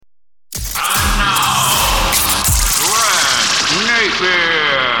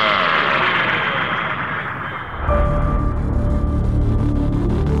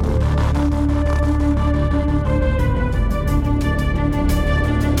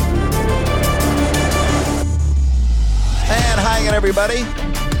everybody.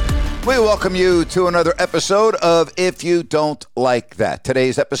 We welcome you to another episode of If You Don't Like That.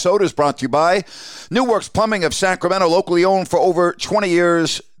 Today's episode is brought to you by New Works Plumbing of Sacramento, locally owned for over 20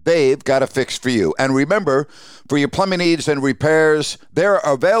 years. They've got a fix for you. And remember, for your plumbing needs and repairs, they're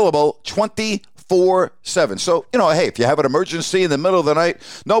available 24/7. So, hey, if you have an emergency in the middle of the night,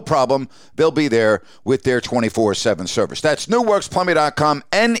 no problem. They'll be there with their 24/7 service. That's newworksplumbing.com,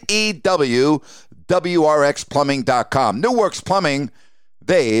 NEWWRXplumbing.com. New Works Plumbing,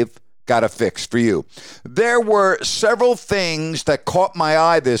 they've got a fix for you. There were several things that caught my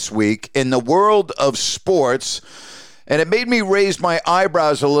eye this week in the world of sports, and it made me raise my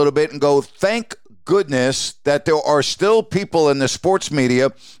eyebrows a little bit and go, thank goodness that there are still people in the sports media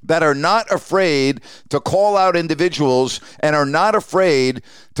that are not afraid to call out individuals and are not afraid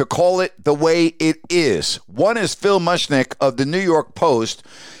to call it the way it is. One is Phil Mushnick of the New York Post,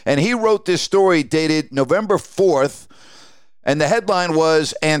 and he wrote this story dated November 4th, and the headline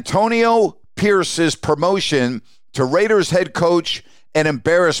was Antonio Pierce's promotion to Raiders head coach, an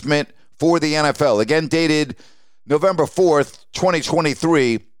embarrassment for the NFL. Again, dated November 4th,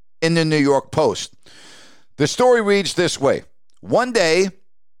 2023, in the New York Post. The story reads this way. One day,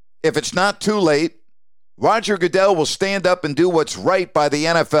 if it's not too late, Roger Goodell will stand up and do what's right by the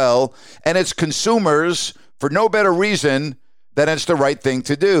NFL and its consumers for no better reason than it's the right thing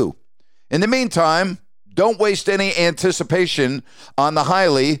to do. In the meantime, don't waste any anticipation on the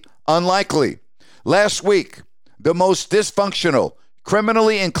highly unlikely. Last week, the most dysfunctional,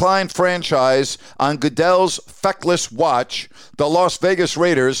 criminally inclined franchise on Goodell's feckless watch, the Las Vegas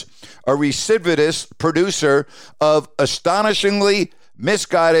Raiders, a recidivist producer of astonishingly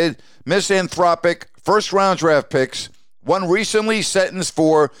misguided, misanthropic first-round draft picks, one recently sentenced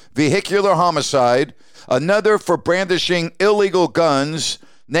for vehicular homicide, another for brandishing illegal guns,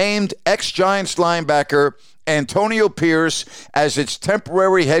 named ex-Giants linebacker Antonio Pierce as its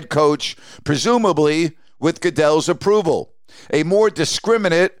temporary head coach, presumably with Goodell's approval. A more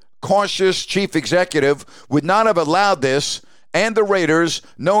discriminate, cautious chief executive would not have allowed this, and the Raiders,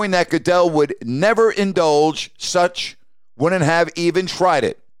 knowing that Goodell would never indulge such, wouldn't have even tried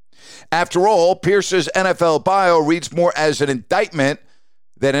it. After all, Pierce's NFL bio reads more as an indictment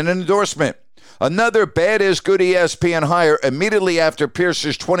than an endorsement. Another bad as good ESPN hire immediately after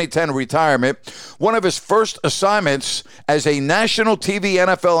Pierce's 2010 retirement, one of his first assignments as a national TV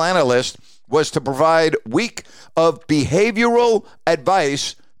NFL analyst was to provide week of behavioral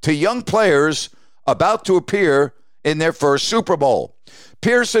advice to young players about to appear in their first Super Bowl.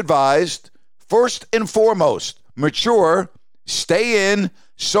 Pierce advised, first and foremost, mature, stay in,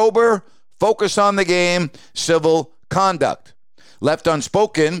 sober, focus on the game, civil conduct. Left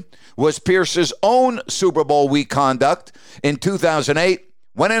unspoken was Pierce's own Super Bowl week conduct in 2008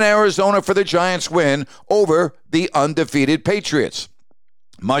 when in Arizona for the Giants win over the undefeated Patriots.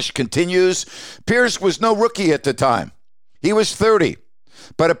 Mush continues, Pierce was no rookie at the time. He was 30,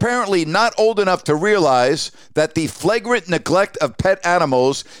 but apparently not old enough to realize that the flagrant neglect of pet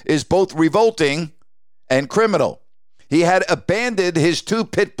animals is both revolting and criminal. He had abandoned his 2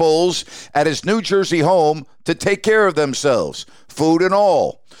 pit bulls at his New Jersey home to take care of themselves, food and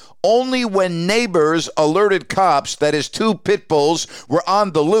all. Only when neighbors alerted cops that his 2 pit bulls were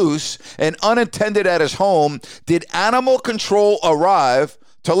on the loose and unattended at his home did animal control arrive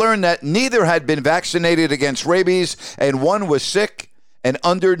to learn that neither had been vaccinated against rabies and one was sick and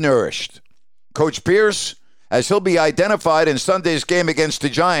undernourished. Coach Pierce, as he'll be identified in Sunday's game against the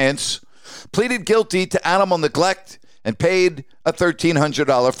Giants, pleaded guilty to animal neglect and paid a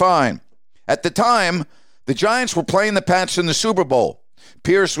 $1,300 fine. At the time, the Giants were playing the Pats in the Super Bowl.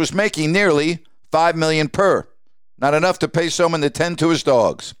 Pierce was making nearly $5 million per. Not enough to pay someone to tend to his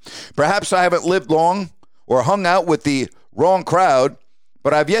dogs. Perhaps I haven't lived long or hung out with the wrong crowd,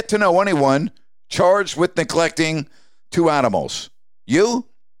 but I've yet to know anyone charged with neglecting 2 animals. You?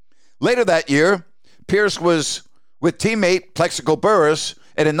 Later that year, Pierce was with teammate Plexico Burress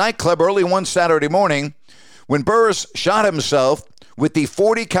at a nightclub early one Saturday morning when Burress shot himself with the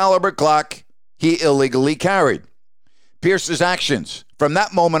 .40 caliber Glock he illegally carried. Pierce's actions from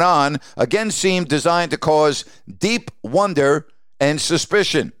that moment on again seemed designed to cause deep wonder and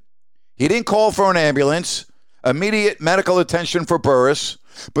suspicion. He didn't call for an ambulance, immediate medical attention for Burress,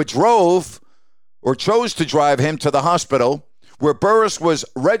 but chose to drive him to the hospital where Burress was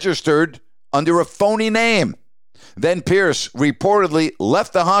registered under a phony name. Then Pierce reportedly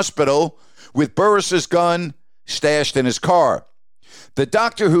left the hospital with Burress's gun stashed in his car. The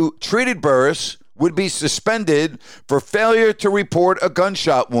doctor who treated Burress would be suspended for failure to report a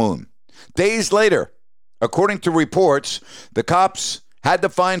gunshot wound. Days later, according to reports, the cops had to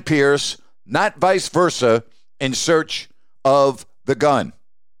find Pierce, not vice versa, in search of the gun.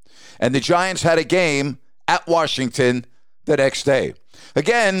 And the Giants had a game at Washington the next day.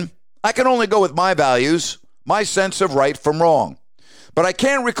 Again, I can only go with my values, my sense of right from wrong. But I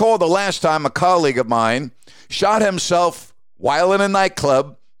can't recall the last time a colleague of mine shot himself while in a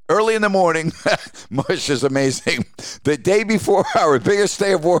nightclub early in the morning. Mush is amazing. The day before our biggest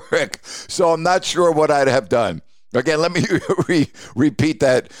day of work. So I'm not sure what I'd have done. Again, let me repeat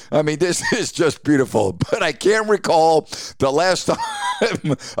that. I mean, this is just beautiful. But I can't recall the last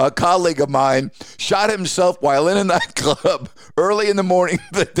time a colleague of mine shot himself while in a nightclub early in the morning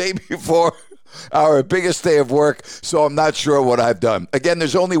the day before our biggest day of work. So I'm not sure what I've done. Again,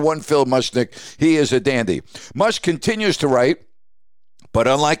 there's only one Phil Mushnick. He is a dandy. Mush continues to write, but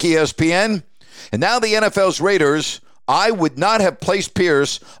unlike ESPN, and now the NFL's Raiders, I would not have placed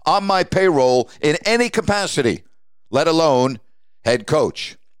Pierce on my payroll in any capacity, let alone head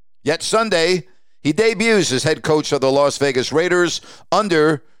coach. Yet Sunday, he debuts as head coach of the Las Vegas Raiders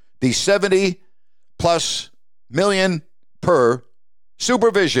under the $70+ million per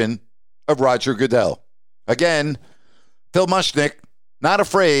supervision of Roger Goodell. Again, Phil Mushnick, not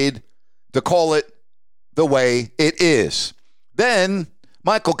afraid to call it the way it is. Then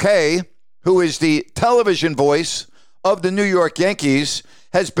Michael Kay, who is the television voice of the New York Yankees,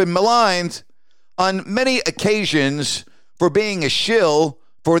 has been maligned on many occasions for being a shill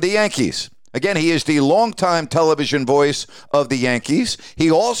for the Yankees. Again, he is the longtime television voice of the Yankees.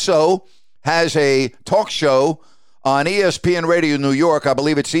 He also has a talk show on ESPN Radio New York. I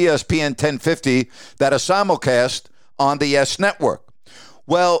believe it's ESPN 1050 that is simulcast on the YES Network.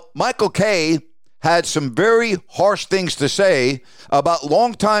 Well, Michael Kay had some very harsh things to say about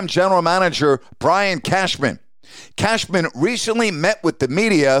longtime general manager Brian Cashman. Cashman recently met with the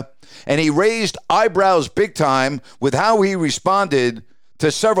media, and he raised eyebrows big time with how he responded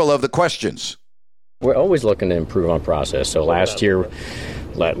to several of the questions. We're always looking to improve on process. So last year,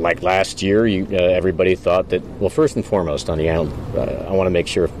 everybody thought that, well, first and foremost, on the I want to make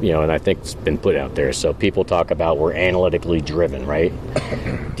sure, and I think it's been put out there. So people talk about we're analytically driven, right?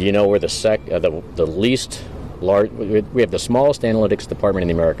 Do you know we're the least large? We have the smallest analytics department in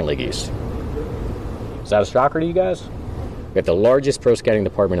the American League East. Is that a shocker to you guys? We have the largest pro scouting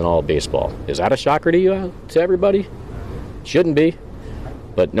department in all of baseball. Is that a shocker to you, to everybody? Shouldn't be.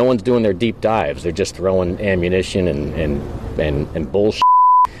 But no one's doing their deep dives. They're just throwing ammunition and bullshit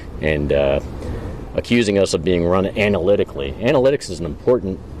and accusing us of being run analytically. Analytics is an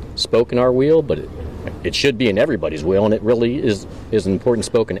important spoke in our wheel, but it should be in everybody's wheel, and it really is an important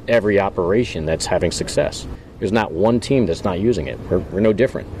spoke in every operation that's having success. There's not one team that's not using it. We're no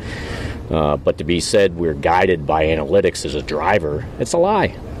different. But to be said we're guided by analytics as a driver, it's a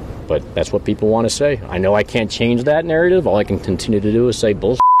lie. But that's what people want to say. I know I can't change that narrative. All I can continue to do is say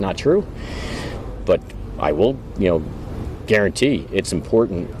bullshit, not true. But I will, guarantee it's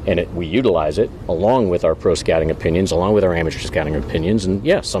important, and we utilize it along with our pro scouting opinions, along with our amateur scouting opinions. And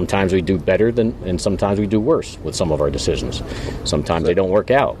yes, sometimes we do better and sometimes we do worse with some of our decisions. Sometimes they don't work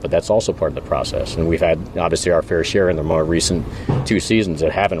out, but that's also part of the process. And we've had obviously our fair share in the more recent 2 seasons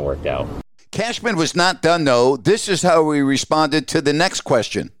that haven't worked out. Cashman was not done, though. This is how he responded to the next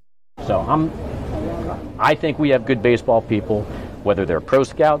question. So I think we have good baseball people, whether they're pro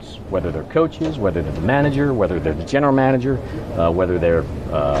scouts, whether they're coaches, whether they're the manager, whether they're the general manager, whether they're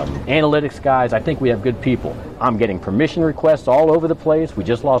analytics guys. I think we have good people. I'm getting permission requests all over the place. We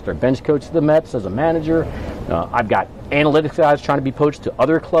just lost our bench coach to the Mets as a manager. I've got analytics guys trying to be poached to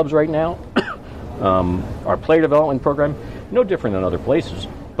other clubs right now. Our player development program, no different than other places.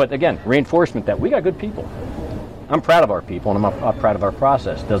 But again, reinforcement that we got good people. I'm proud of our people, and I'm proud of our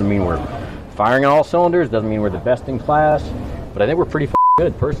process. Doesn't mean we're firing on all cylinders. Doesn't mean we're the best in class. But I think we're pretty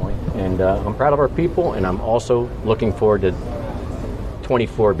good, personally. And I'm proud of our people, and I'm also looking forward to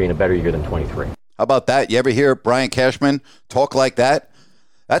 24 being a better year than 23. How about that? You ever hear Brian Cashman talk like that?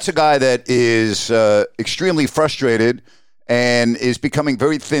 That's a guy that is extremely frustrated and is becoming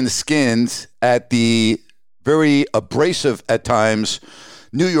very thin-skinned at the very abrasive, at times,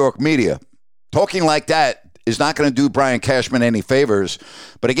 New York media. Talking like that is not going to do Brian Cashman any favors.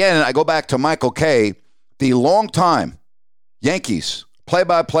 But again, I go back to Michael Kay, the longtime Yankees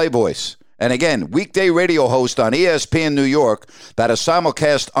play-by-play voice, and again, weekday radio host on ESPN New York that is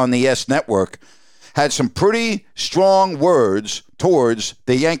simulcast on the YES Network, had some pretty strong words towards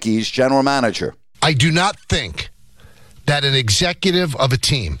the Yankees general manager. I do not think that an executive of a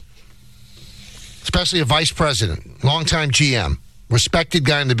team, especially a vice president, longtime GM, respected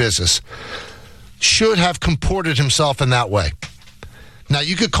guy in the business, should have comported himself in that way. Now,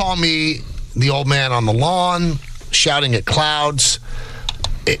 you could call me the old man on the lawn, shouting at clouds.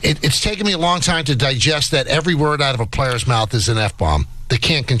 it's taken me a long time to digest that every word out of a player's mouth is an F-bomb. They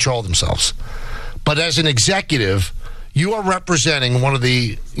can't control themselves. But as an executive, you are representing one of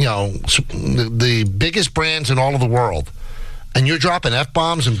the biggest brands in all of the world, and you're dropping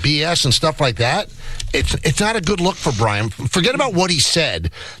F-bombs and BS and stuff like that. It's not a good look for Brian. Forget about what he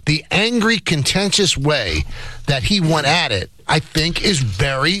said. The angry, contentious way that he went at it, I think, is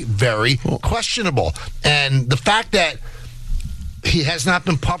very, very questionable. And the fact that he has not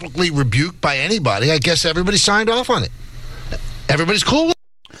been publicly rebuked by anybody, I guess everybody signed off on it. Everybody's cool with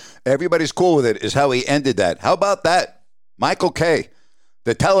it. Everybody's cool with it is how he ended that. How about that? Michael Kay,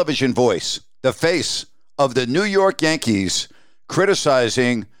 the television voice, the face of the New York Yankees,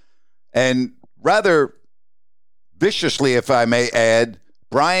 criticizing and rather viciously, if I may add,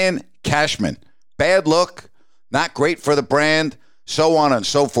 Brian Cashman. Bad look, not great for the brand, so on and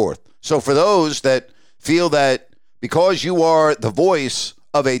so forth. So for those that feel that because you are the voice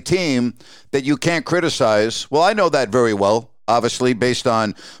of a team that you can't criticize, well, I know that very well, obviously, based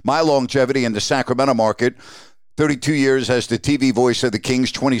on my longevity in the Sacramento market. 32 years as the TV voice of the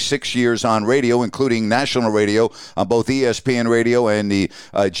Kings, 26 years on radio, including national radio on both ESPN Radio and the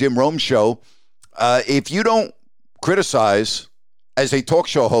Jim Rome Show. If you don't criticize as a talk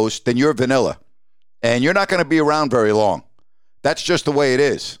show host, then you're vanilla. And you're not going to be around very long. That's just the way it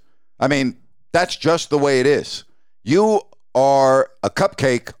is. I mean, that's just the way it is. You are a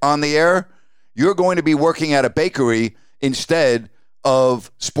cupcake on the air. You're going to be working at a bakery instead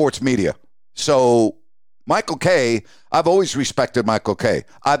of sports media. So Michael Kay, I've always respected Michael Kay.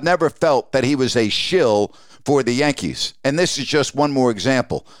 I've never felt that he was a shill for the Yankees. And this is just one more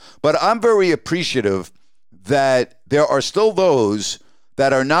example. But I'm very appreciative that there are still those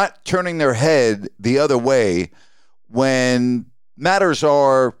that are not turning their head the other way when matters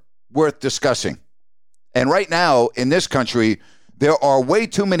are worth discussing. And right now in this country, there are way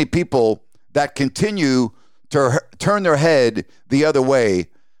too many people that continue to turn their head the other way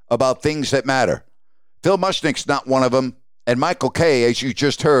about things that matter. Phil Mushnick's not one of them, and Michael Kay, as you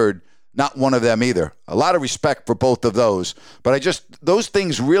just heard, not one of them either. A lot of respect for both of those. But those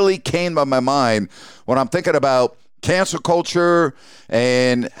things really came to my mind when I'm thinking about cancel culture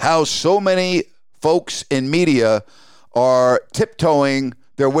and how so many folks in media are tiptoeing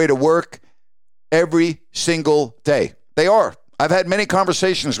their way to work every single day. They are. I've had many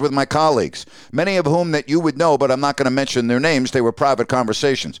conversations with my colleagues, many of whom that you would know, but I'm not going to mention their names. They were private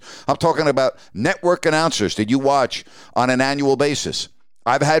conversations. I'm talking about network announcers that you watch on an annual basis.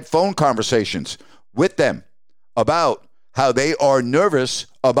 I've had phone conversations with them about how they are nervous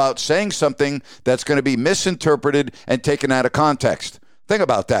about saying something that's going to be misinterpreted and taken out of context. Think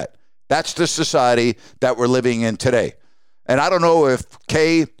about that. That's the society that we're living in today. And I don't know if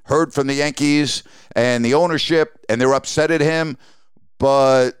Kay heard from the Yankees and the ownership and they're upset at him,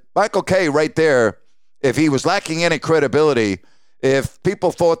 but Michael Kay right there, if he was lacking any credibility, if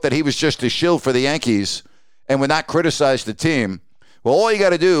people thought that he was just a shill for the Yankees and would not criticize the team, well, all you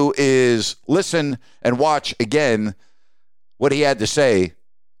got to do is listen and watch again what he had to say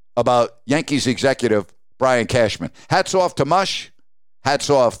about Yankees executive Brian Cashman. Hats off to Mush. Hats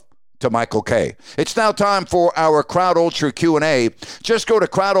off to Michael Kay. It's now time for our Crowd Ultra Q&A. Just go to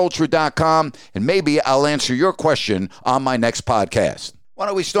crowdultra.com and maybe I'll answer your question on my next podcast. Why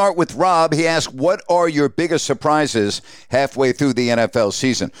don't we start with Rob? He asked, what are your biggest surprises halfway through the NFL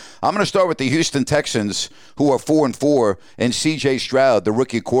season? I'm going to start with the Houston Texans, who are 4-4, and C.J. Stroud, the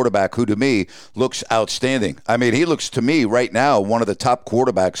rookie quarterback, who to me looks outstanding. I mean, he looks to me right now one of the top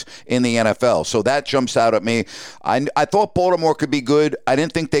quarterbacks in the NFL. So that jumps out at me. I thought Baltimore could be good. I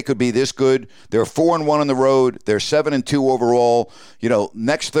didn't think they could be this good. They're 4-1 on the road. They're 7-2 overall. You know,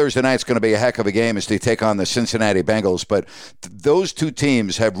 next Thursday night's going to be a heck of a game as they take on the Cincinnati Bengals. But those two teams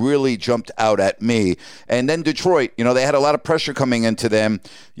have really jumped out at me. And then Detroit, you know, they had a lot of pressure coming into them,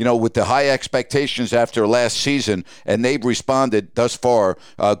 you know, with the high expectations after last season, and they've responded thus far,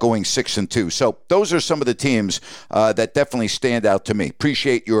 going 6-2. So those are some of the teams that definitely stand out to me.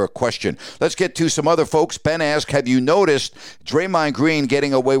 Appreciate your question. Let's get to some other folks. Ben asked, have you noticed Draymond Green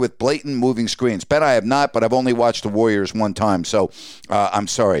getting away with blatant moving screens? Ben, I have not, but I've only watched the Warriors one time, so I'm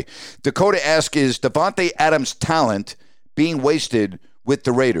sorry. Dakota asked, is Davante Adams' talent being wasted with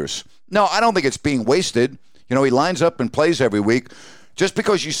the Raiders? No, I don't think it's being wasted. You know, he lines up and plays every week. Just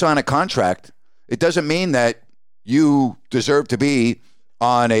because you sign a contract, it doesn't mean that you deserve to be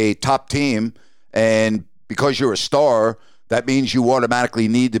on a top team. And because you're a star, that means you automatically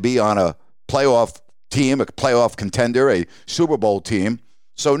need to be on a playoff team, a playoff contender, a Super Bowl team.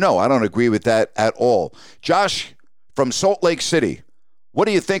 So, no, I don't agree with that at all. Josh from Salt Lake City, what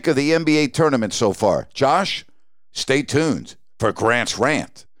do you think of the NBA tournament so far? Josh, stay tuned for Grant's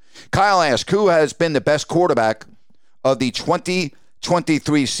rant. Kyle asked, who has been the best quarterback of the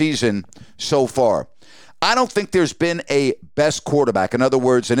 2023 season so far? I don't think there's been a best quarterback. In other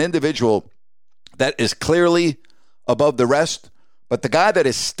words, an individual that is clearly above the rest. But the guy that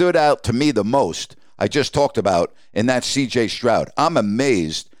has stood out to me the most, I just talked about, and that's C.J. Stroud. I'm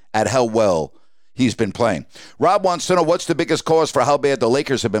amazed at how well he's been playing. Rob wants to know, what's the biggest cause for how bad the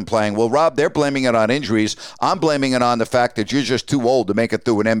Lakers have been playing? Well, Rob, they're blaming it on injuries. I'm blaming it on the fact that you're just too old to make it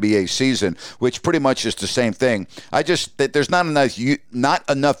through an NBA season, which pretty much is the same thing. There's not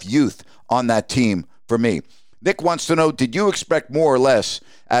enough youth on that team for me. Nick wants to know, did you expect more or less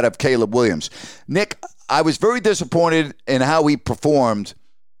out of Caleb Williams? Nick, I was very disappointed in how he performed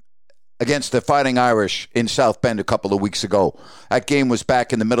against the Fighting Irish in South Bend a couple of weeks ago. That game was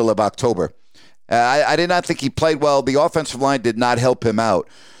back in the middle of October. I did not think he played well. The offensive line did not help him out.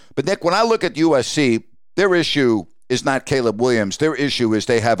 But, Nick, when I look at USC, their issue is not Caleb Williams. Their issue is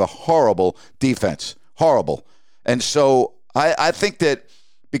they have a horrible defense. Horrible. And so I think that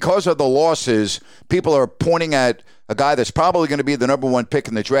because of the losses, people are pointing at a guy that's probably going to be the number one pick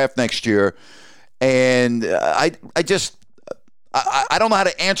in the draft next year. And I don't know how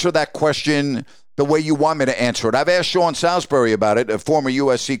to answer that question the way you want me to answer it. I've asked Sean Salisbury about it, a former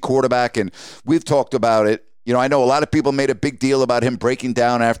USC quarterback, and we've talked about it. You know, I know a lot of people made a big deal about him breaking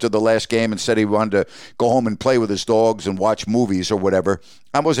down after the last game and said he wanted to go home and play with his dogs and watch movies or whatever.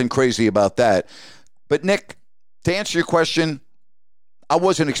 I wasn't crazy about that. But, Nick, to answer your question, I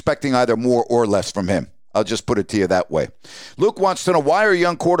wasn't expecting either more or less from him. I'll just put it to you that way. Luke wants to know, why are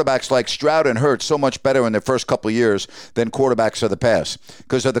young quarterbacks like Stroud and Hurts so much better in their first couple of years than quarterbacks of the past?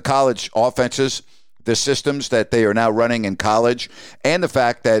 Because of the college offenses, the systems that they are now running in college, and the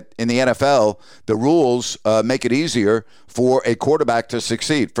fact that in the NFL, the rules make it easier for a quarterback to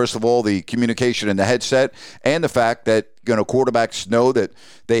succeed. First of all, the communication in the headset, and the fact that quarterbacks know that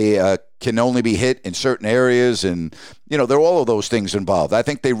they can only be hit in certain areas, and there are all of those things involved. I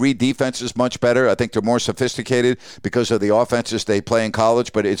think they read defenses much better. I think they're more sophisticated because of the offenses they play in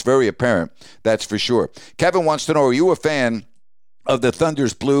college, but it's very apparent, that's for sure. Kevin wants to know, are you a fan of the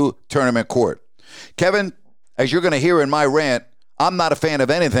Thunder's blue tournament court? Kevin, as you're going to hear in my rant, I'm not a fan of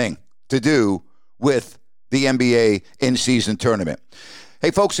anything to do with the NBA in-season tournament.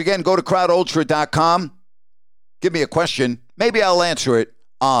 Hey, folks, again, go to crowdultra.com. Give me a question. Maybe I'll answer it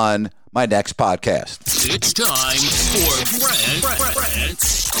on my next podcast. It's time for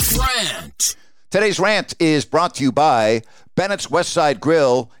Grant's Rant. Today's rant is brought to you by Bennett's Westside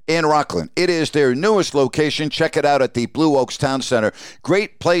Grill in Rockland. It is their newest location. Check it out at the Blue Oaks Town Center.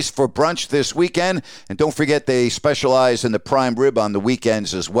 Great place for brunch this weekend. And don't forget, they specialize in the prime rib on the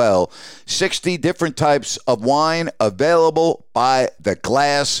weekends as well. 60 different types of wine available by the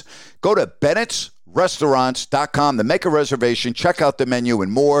glass. Go to Bennett'sRestaurants.com to make a reservation. Check out the menu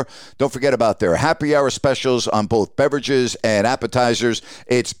and more. Don't forget about their happy hour specials on both beverages and appetizers.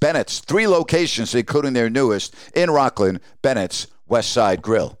 It's Bennett's, 3 locations, including their newest in Rockland, Bennett's Westside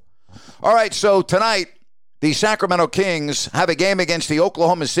Grill. All right, so tonight, the Sacramento Kings have a game against the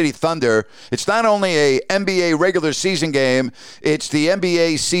Oklahoma City Thunder. It's not only a NBA regular season game, it's the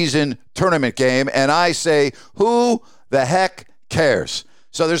NBA season tournament game. And I say, who the heck cares?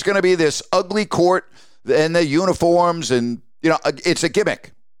 So there's going to be this ugly court and the uniforms, and, it's a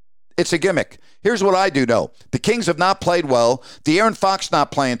gimmick. It's a gimmick. Here's what I do know. The Kings have not played well. De'Aaron Fox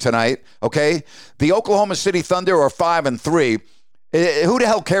not playing tonight, okay? The Oklahoma City Thunder are 5-3. Who the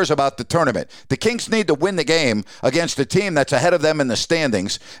hell cares about the tournament? The Kings need to win the game against a team that's ahead of them in the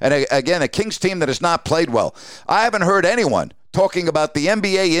standings. And again, a Kings team that has not played well. I haven't heard anyone talking about the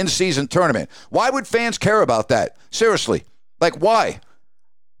NBA in-season tournament. Why would fans care about that? Seriously. Like, why?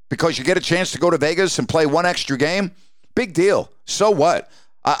 Because you get a chance to go to Vegas and play one extra game? Big deal. So what?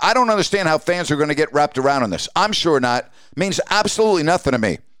 I don't understand how fans are going to get wrapped around on this. I'm sure not. It means absolutely nothing to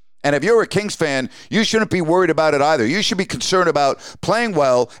me. And if you're a Kings fan, you shouldn't be worried about it either. You should be concerned about playing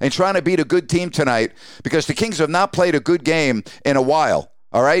well and trying to beat a good team tonight, because the Kings have not played a good game in a while,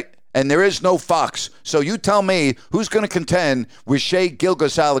 all right? And there is no Fox. So you tell me who's going to contend with Shai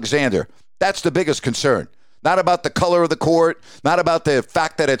Gilgeous-Alexander. That's the biggest concern. Not about the color of the court, not about the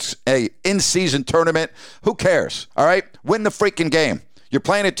fact that it's a in-season tournament. Who cares, all right? Win the freaking game. You're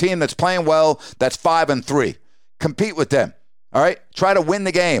playing a team that's playing well, that's 5-3. Compete with them, all right? Try to win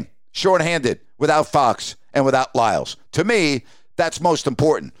the game, shorthanded, without Fox and without Lyles. To me, that's most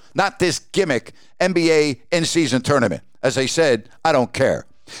important, not this gimmick NBA in-season tournament. As I said, I don't care.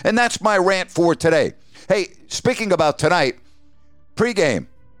 And that's my rant for today. Hey, speaking about tonight, pregame,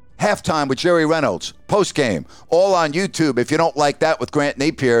 Halftime with Jerry Reynolds, postgame, all on YouTube if you don't like that with Grant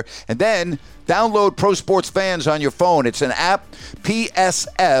Napier. And then download Pro Sports Fans on your phone. It's an app,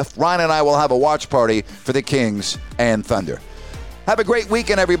 PSF. Ryan and I will have a watch party for the Kings and Thunder. Have a great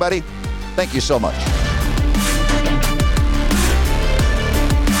weekend, everybody. Thank you so much.